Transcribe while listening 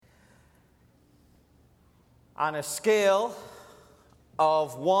On a scale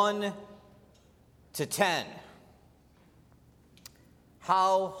of 1 to 10,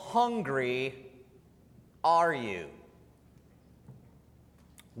 how hungry are you?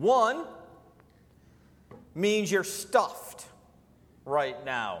 1 means you're stuffed right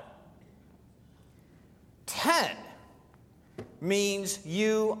now. 10 means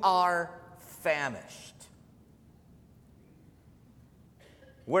you are famished.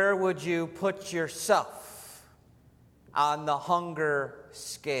 Where would you put yourself on the hunger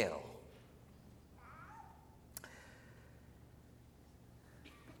scale?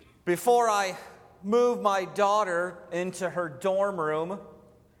 Before I moved my daughter into her dorm room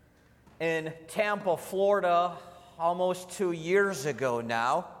in Tampa, Florida, almost 2 years ago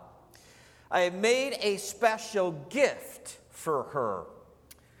now, I made a special gift for her.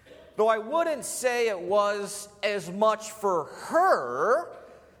 Though I wouldn't say it was as much for her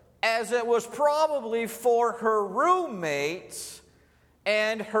as it was probably for her roommates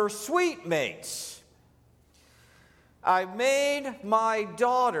and her suite mates. I made my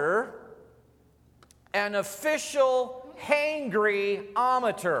daughter an official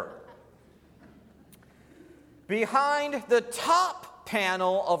hangry-ometer. Behind the top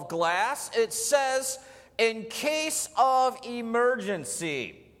panel of glass, it says, "In case of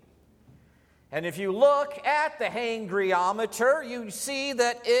emergency." And if you look at the hangry-ometer, you see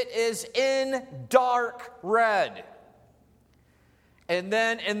that it is in dark red. And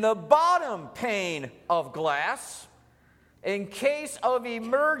then in the bottom pane of glass, "In case of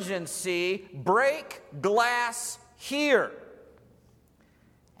emergency, break glass here."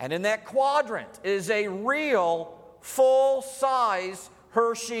 And in that quadrant is a real full-size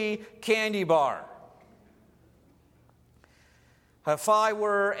Hershey candy bar. If I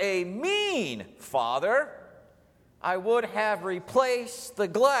were a mean father, I would have replaced the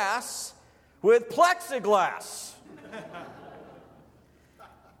glass with plexiglass.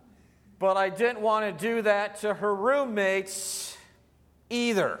 But I didn't want to do that to her roommates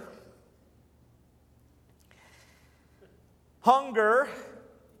either. Hunger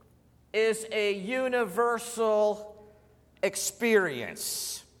is a universal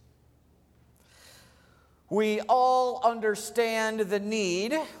experience. We all understand the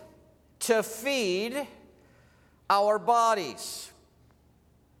need to feed our bodies.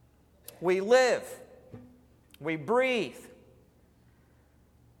 We live, we breathe,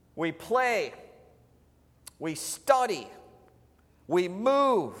 we play, we study, we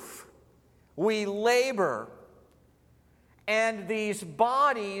move, we labor, and these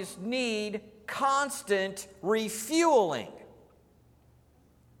bodies need constant refueling.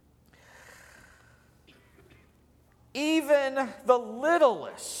 Even the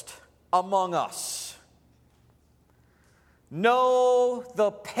littlest among us know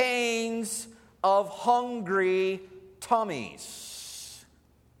the pains of hungry tummies,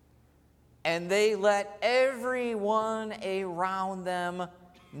 and they let everyone around them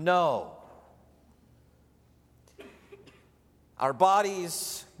know. Our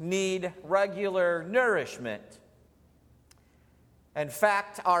bodies need regular nourishment. In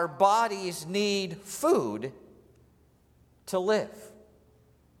fact, our bodies need food to live.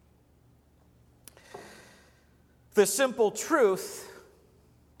 The simple truth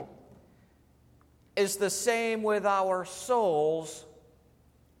is the same with our souls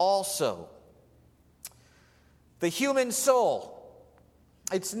also. The human soul,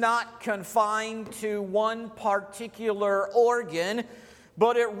 it's not confined to one particular organ,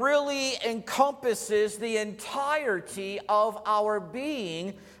 but it really encompasses the entirety of our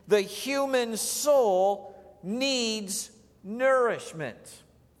being. The human soul needs nourishment.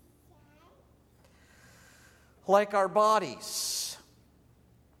 Like our bodies,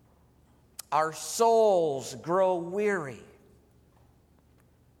 our souls grow weary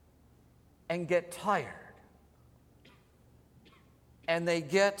and get tired, and they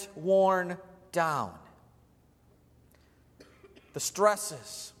get worn down. The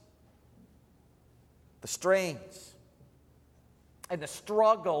stresses, the strains, and the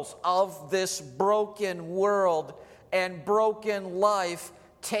struggles of this broken world and broken life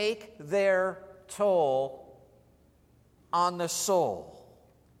take their toll on the soul.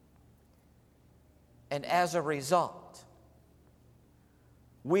 And as a result,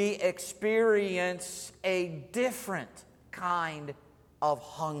 we experience a different kind of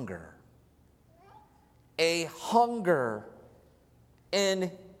hunger. A hunger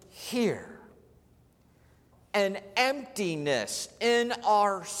in here. An emptiness in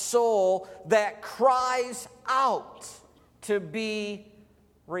our soul that cries out to be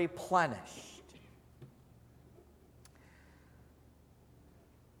replenished.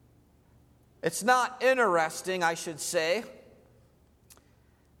 It's not interesting, I should say,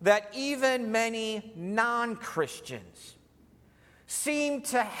 that even many non-Christians seem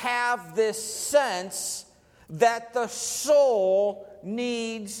to have this sense that the soul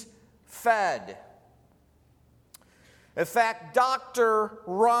needs fed. In fact, Dr.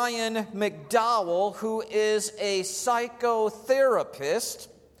 Ryan McDowell, who is a psychotherapist,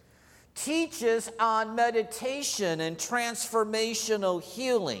 teaches on meditation and transformational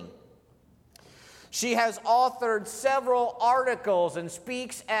healing. She has authored several articles and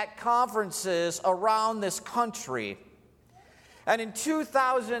speaks at conferences around this country. And in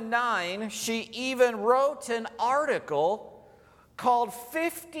 2009, she even wrote an article called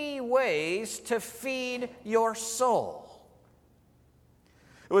 50 Ways to Feed Your Soul.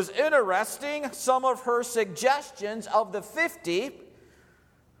 It was interesting. Some of her suggestions of the 50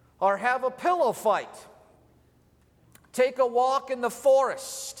 are have a pillow fight, take a walk in the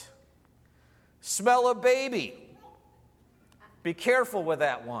forest, smell a baby. Be careful with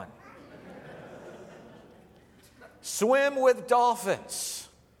that one. Swim with dolphins.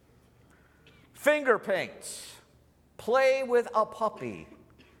 Finger paint. Play with a puppy.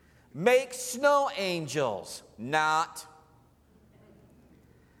 Make snow angels. Not.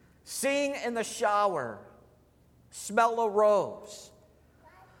 Sing in the shower. Smell a rose.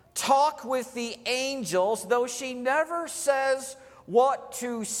 Talk with the angels, though she never says what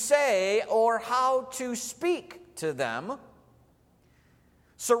to say or how to speak to them.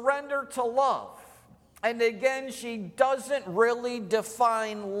 Surrender to love. And again, she doesn't really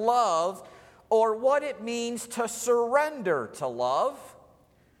define love or what it means to surrender to love.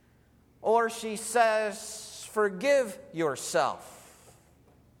 Or she says, forgive yourself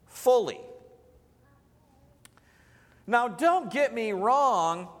fully. Now, don't get me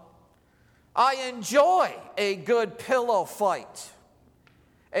wrong. I enjoy a good pillow fight,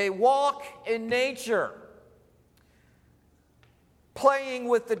 a walk in nature, playing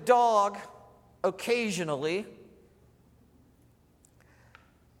with the dog occasionally.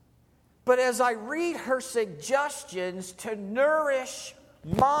 But as I read her suggestions to nourish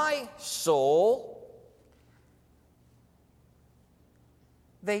my soul,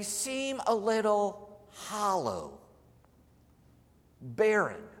 they seem a little hollow,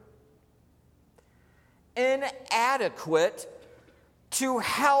 barren, inadequate to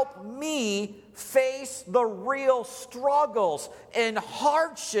help me face the real struggles and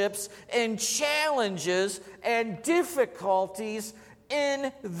hardships and challenges and difficulties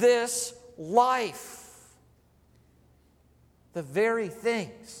in this life. The very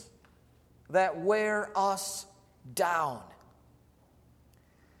things that wear us down.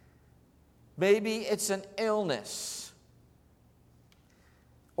 Maybe it's an illness.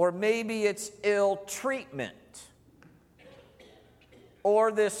 Or maybe it's ill treatment.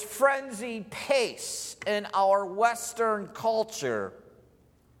 Or this frenzied pace in our Western culture.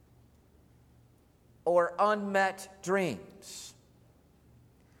 Or unmet dreams.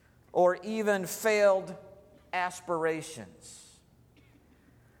 Or even failed aspirations.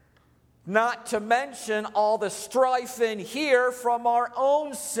 Not to mention all the strife in here from our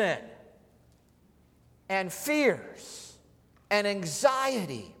own sin and fears and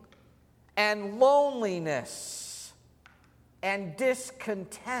anxiety and loneliness and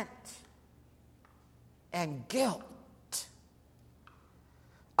discontent and guilt.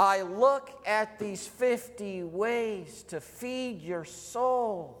 I look at these 50 ways to feed your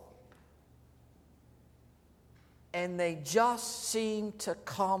soul, and they just seem to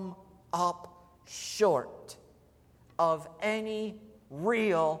come up short of any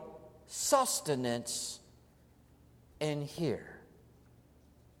real sustenance in here.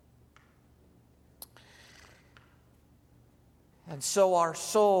 And so our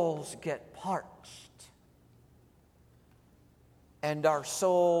souls get parched. And our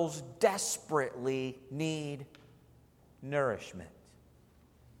souls desperately need nourishment.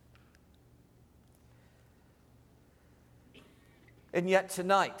 And yet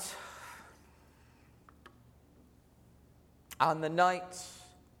tonight, on the night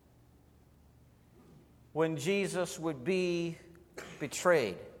when Jesus would be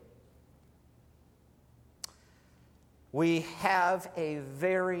betrayed, we have a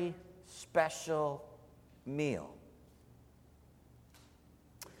very special meal.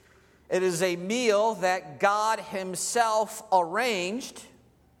 It is a meal that God Himself arranged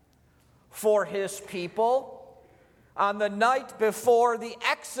for His people on the night before the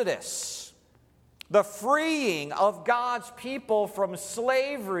Exodus, the freeing of God's people from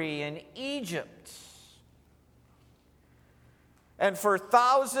slavery in Egypt. And for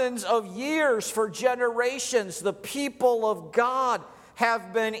thousands of years, for generations, the people of God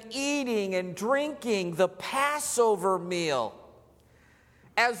have been eating and drinking the Passover meal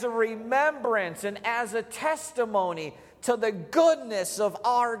as a remembrance and as a testimony to the goodness of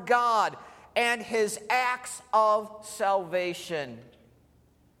our God and his acts of salvation.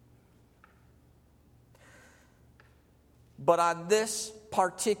 But on this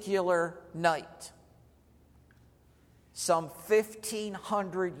particular night, some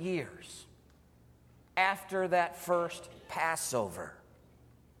 1,500 years after that first Passover,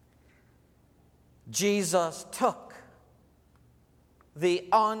 Jesus took the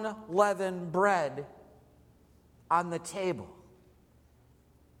unleavened bread on the table,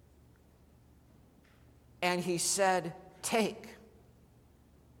 and he said, "Take,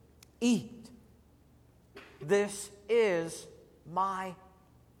 eat. This is my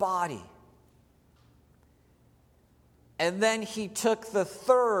body." And then he took the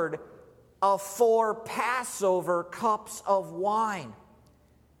third of 4 Passover cups of wine,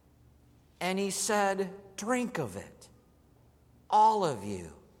 and he said, "Drink of it, all of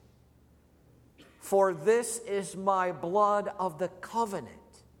you. For this is my blood of the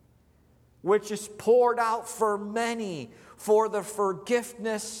covenant, which is poured out for many for the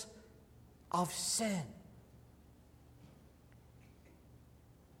forgiveness of sin."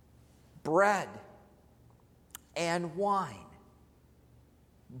 Bread and wine,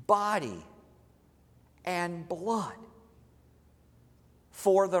 body and blood,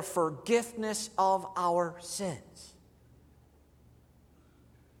 for the forgiveness of our sins.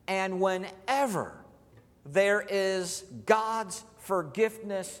 And whenever there is God's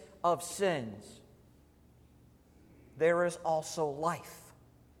forgiveness of sins, there is also life,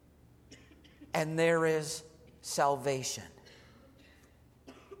 and there is salvation.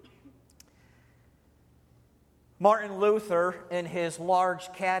 Martin Luther, in his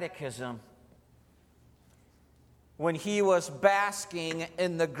Large Catechism, when he was basking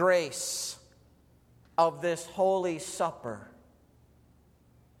in the grace of this Holy Supper,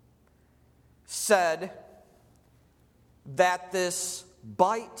 said that this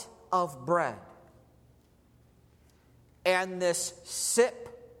bite of bread and this sip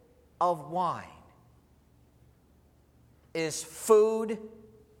of wine is food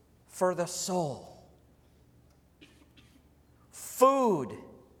for the soul. Food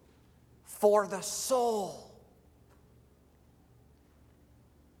for the soul.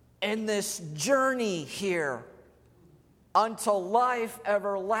 In this journey here unto life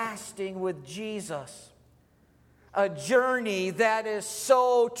everlasting with Jesus, a journey that is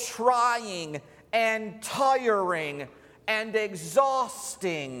so trying and tiring and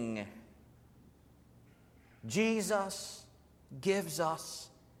exhausting, Jesus gives us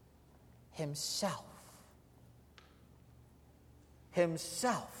himself.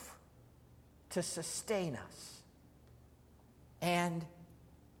 Himself to sustain us and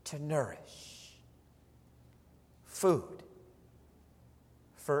to nourish. Food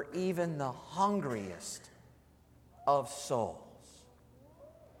for even the hungriest of souls.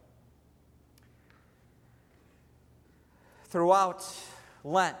 Throughout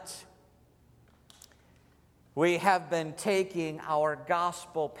Lent, we have been taking our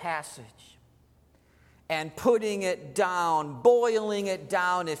gospel passage and putting it down, boiling it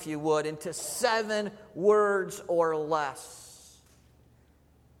down, if you would, into 7 words or less.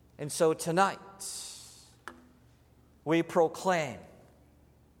 And so tonight, we proclaim,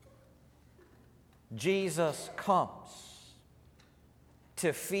 Jesus comes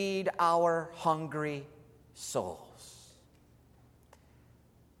to feed our hungry souls.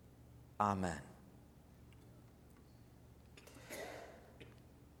 Amen.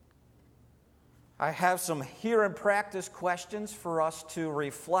 I have some here and practice questions for us to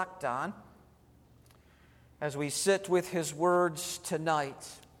reflect on as we sit with his words tonight.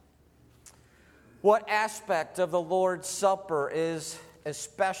 What aspect of the Lord's Supper is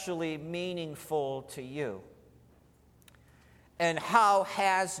especially meaningful to you? And how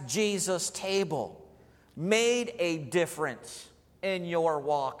has Jesus' table made a difference in your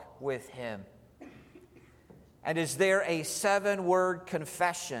walk with him? And is there a 7-word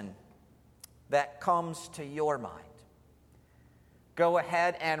confession that comes to your mind? Go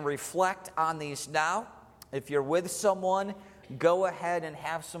ahead and reflect on these now. If you're with someone, go ahead and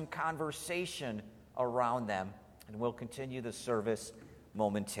have some conversation around them, and we'll continue the service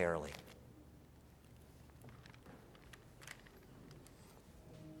momentarily.